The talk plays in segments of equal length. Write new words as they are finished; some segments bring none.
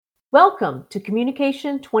Welcome to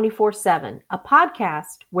Communication 24/7, a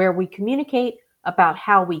podcast where we communicate about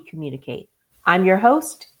how we communicate. I'm your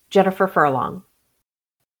host, Jennifer Furlong.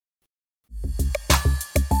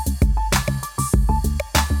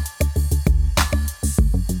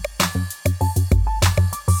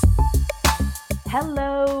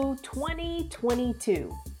 Hello,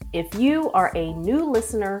 2022. If you are a new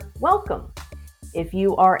listener, welcome. If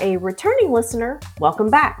you are a returning listener, welcome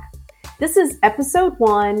back. This is episode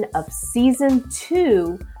 1 of season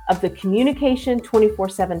 2 of the Communication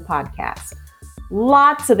 24/7 podcast.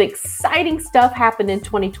 Lots of exciting stuff happened in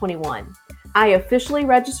 2021. I officially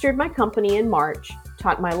registered my company in March,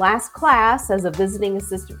 taught my last class as a visiting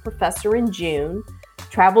assistant professor in June,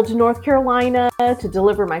 traveled to North Carolina to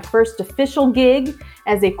deliver my first official gig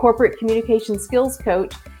as a corporate communication skills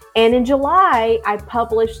coach, and in July, I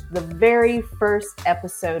published the very first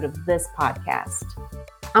episode of this podcast.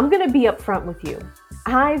 I'm going to be upfront with you.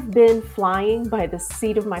 I've been flying by the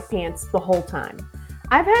seat of my pants the whole time.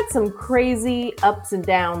 I've had some crazy ups and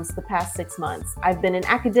downs the past 6 months. I've been in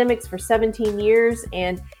academics for 17 years,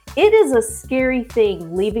 and it is a scary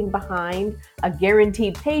thing leaving behind a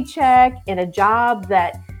guaranteed paycheck and a job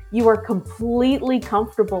that you are completely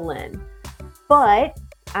comfortable in. But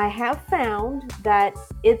I have found that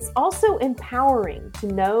it's also empowering to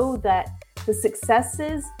know that the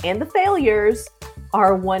successes and the failures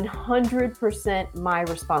are 100% my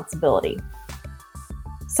responsibility.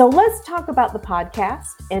 So let's talk about the podcast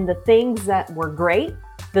and the things that were great,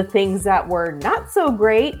 the things that were not so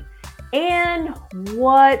great, and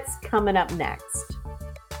what's coming up next.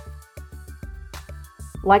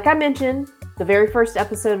 Like I mentioned, the very first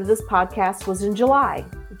episode of this podcast was in July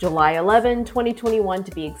 11, 2021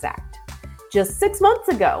 to be exact, just 6 months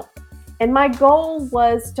ago. And my goal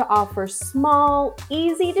was to offer small,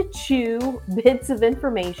 easy to chew bits of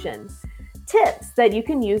information, tips that you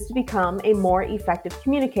can use to become a more effective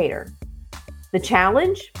communicator. The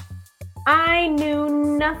challenge? I knew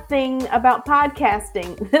nothing about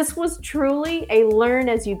podcasting. This was truly a learn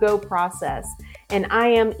as you go process. And I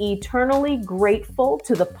am eternally grateful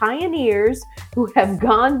to the pioneers who have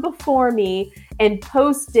gone before me and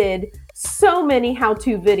posted so many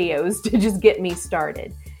how-to videos to just get me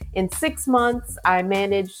started. In 6 months, I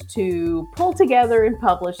managed to pull together and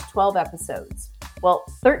publish 12 episodes. Well,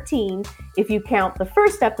 13 if you count the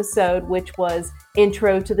first episode, which was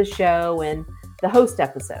intro to the show and the host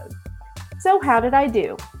episode. So how did I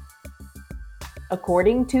do?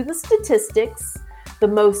 According to the statistics, the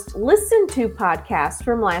most listened to podcast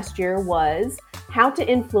from last year was How to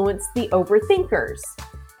Influence the Overthinkers.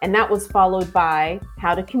 And that was followed by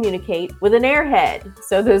How to Communicate with an Airhead.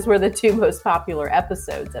 So those were the 2 most popular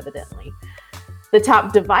episodes, evidently. The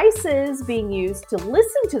top devices being used to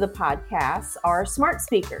listen to the podcasts are smart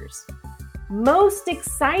speakers. Most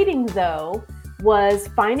exciting, though, was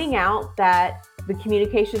finding out that the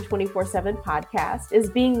Communication 24/7 podcast is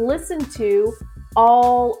being listened to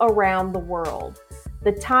all around the world.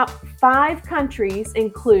 The top 5 countries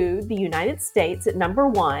include the United States at number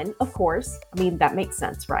 1, of course. I mean, that makes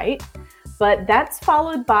sense, right? But that's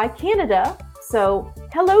followed by Canada. So,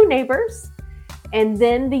 hello, neighbors. And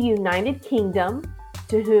then the United Kingdom,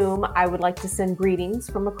 to whom I would like to send greetings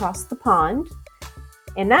from across the pond.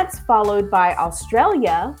 And that's followed by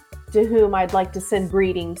Australia, to whom I'd like to send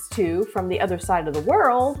greetings to from the other side of the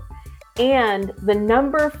world. And the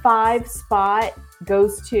number 5 spot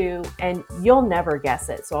goes to, and you'll never guess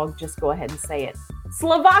it, so I'll just go ahead and say it,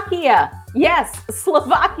 Slovakia. Yes,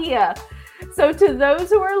 Slovakia. So to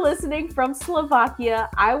those who are listening from Slovakia,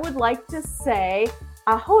 I would like to say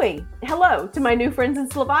ahoy, hello to my new friends in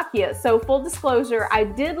Slovakia. So full disclosure, I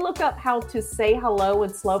did look up how to say hello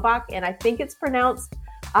in Slovak, and I think it's pronounced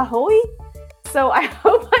ahoy. So I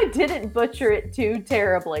hope I didn't butcher it too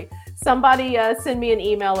terribly. Somebody send me an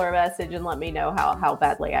email or a message and let me know how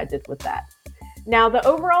badly I did with that. Now, the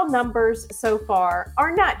overall numbers so far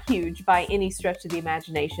are not huge by any stretch of the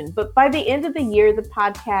imagination, but by the end of the year, the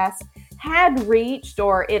podcast had reached,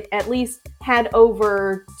 or it at least had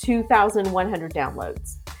over 2,100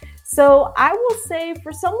 downloads. So I will say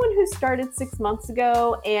for someone who started 6 months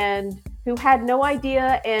ago and who had no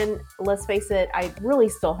idea, and let's face it, I really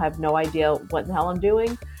still have no idea what the hell I'm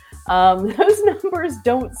doing, those numbers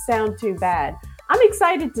don't sound too bad. I'm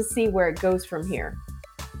excited to see where it goes from here.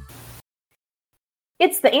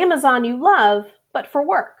 It's the Amazon you love, but for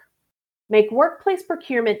work. Make workplace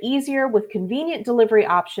procurement easier with convenient delivery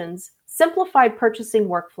options, simplified purchasing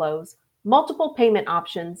workflows, multiple payment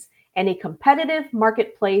options, and a competitive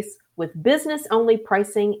marketplace with business-only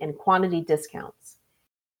pricing and quantity discounts.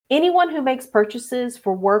 Anyone who makes purchases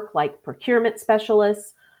for work like procurement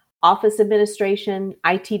specialists, Office administration,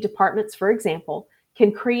 IT departments, for example,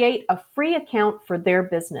 can create a free account for their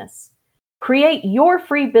business. Create your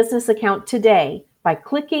free business account today by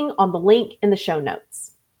clicking on the link in the show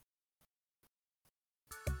notes.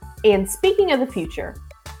 And speaking of the future,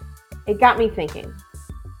 it got me thinking,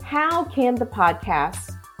 how can the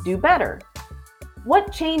podcast do better?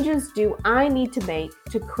 What changes do I need to make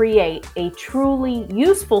to create a truly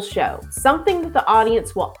useful show? Something that the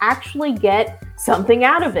audience will actually get something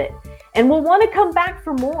out of it and will want to come back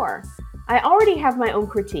for more. I already have my own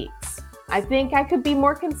critiques. I think I could be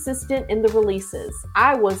more consistent in the releases.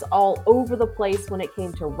 I was all over the place when it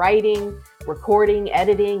came to writing, recording,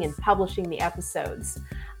 editing, and publishing the episodes.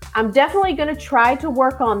 I'm definitely going to try to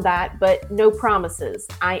work on that, but no promises.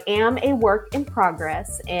 I am a work in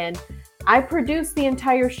progress, and I produce the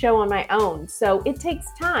entire show on my own, so it takes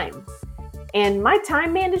time. And my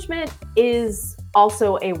time management is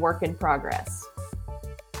also a work in progress.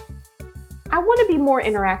 I want to be more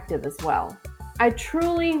interactive as well. I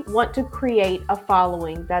truly want to create a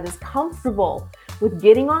following that is comfortable with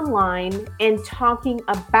getting online and talking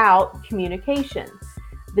about communication.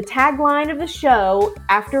 The tagline of the show,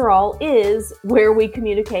 after all, is where we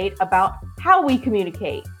communicate about how we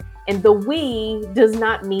communicate. And the we does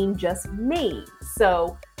not mean just me.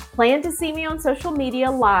 So plan to see me on social media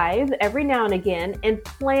live every now and again and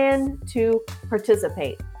plan to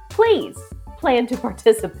participate. Please plan to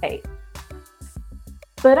participate.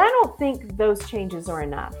 But I don't think those changes are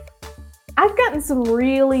enough. I've gotten some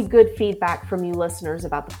really good feedback from you listeners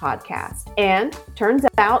about the podcast, and turns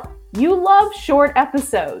out you love short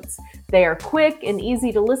episodes. They are quick and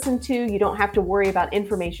easy to listen to. You don't have to worry about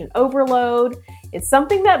information overload. It's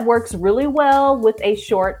something that works really well with a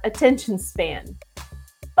short attention span.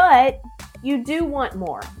 But you do want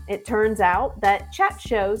more. It turns out that chat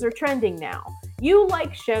shows are trending now. You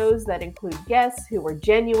like shows that include guests who are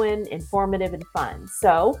genuine, informative, and fun.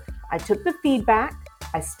 So I took the feedback,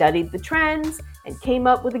 I studied the trends, and came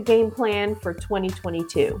up with a game plan for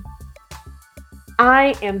 2022.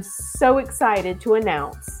 I am so excited to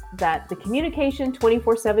announce that the Communication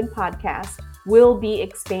 24/7 podcast will be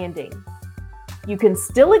expanding. You can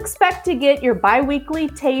still expect to get your bi-weekly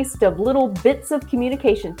taste of little bits of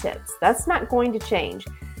communication tips. That's not going to change.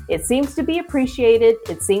 It seems to be appreciated.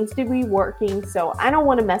 It seems to be working, so I don't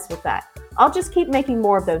want to mess with that. I'll just keep making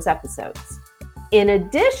more of those episodes. In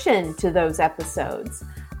addition to those episodes,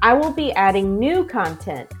 I will be adding new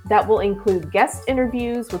content that will include guest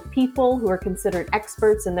interviews with people who are considered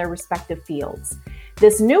experts in their respective fields.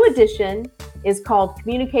 This new edition is called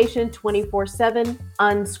Communication 24/7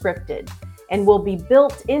 Unscripted and will be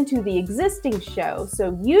built into the existing show,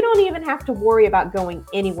 so you don't even have to worry about going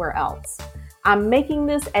anywhere else. I'm making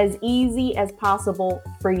this as easy as possible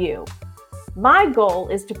for you. My goal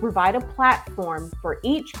is to provide a platform for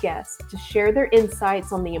each guest to share their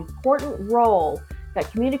insights on the important role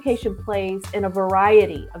that communication plays in a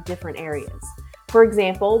variety of different areas. For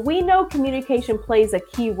example, we know communication plays a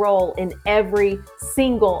key role in every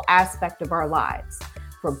single aspect of our lives,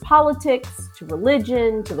 from politics to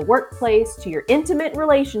religion to the workplace to your intimate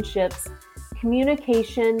relationships.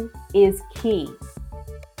 Communication is key.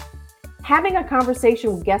 Having a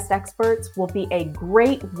conversation with guest experts will be a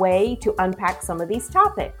great way to unpack some of these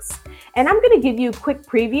topics. And I'm going to give you a quick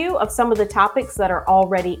preview of some of the topics that are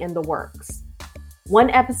already in the works.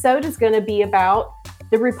 One episode is going to be about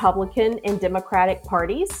the Republican and Democratic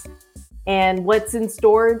parties and what's in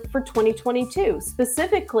store for 2022.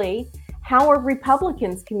 Specifically, how are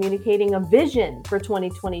Republicans communicating a vision for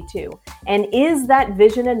 2022? And is that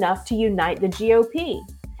vision enough to unite the GOP?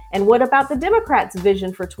 And what about the Democrats'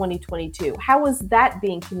 vision for 2022? How is that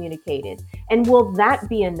being communicated? And will that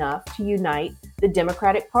be enough to unite the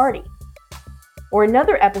Democratic Party? Or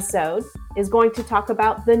another episode is going to talk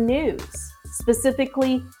about the news,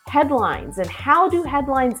 specifically headlines, and how do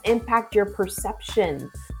headlines impact your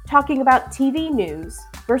perception? Talking about TV news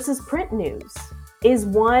versus print news. Is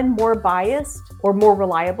one more biased or more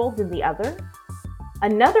reliable than the other?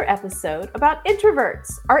 Another episode about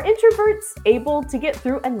introverts. Are introverts able to get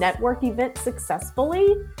through a network event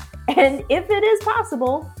successfully? And if it is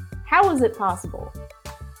possible, how is it possible?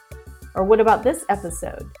 Or what about this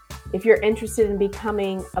episode? If you're interested in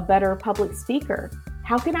becoming a better public speaker,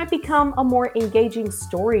 how can I become a more engaging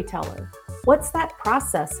storyteller? What's that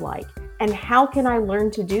process like? And how can I learn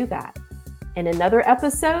to do that? In another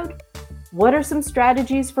episode, what are some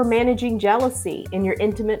strategies for managing jealousy in your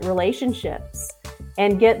intimate relationships?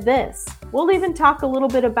 And get this, we'll even talk a little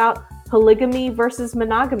bit about polygamy versus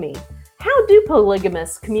monogamy. How do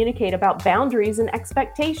polygamists communicate about boundaries and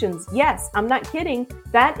expectations? Yes, I'm not kidding.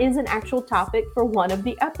 That is an actual topic for one of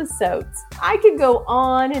the episodes. I could go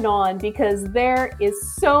on and on because there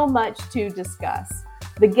is so much to discuss.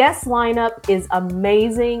 The guest lineup is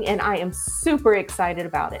amazing and I am super excited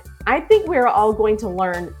about it. I think we're all going to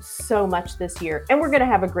learn so much this year and we're going to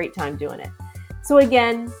have a great time doing it. So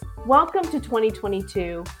again, welcome to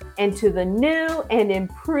 2022 and to the new and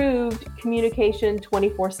improved Communication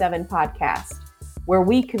 24/7 podcast, where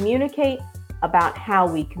we communicate about how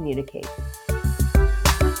we communicate.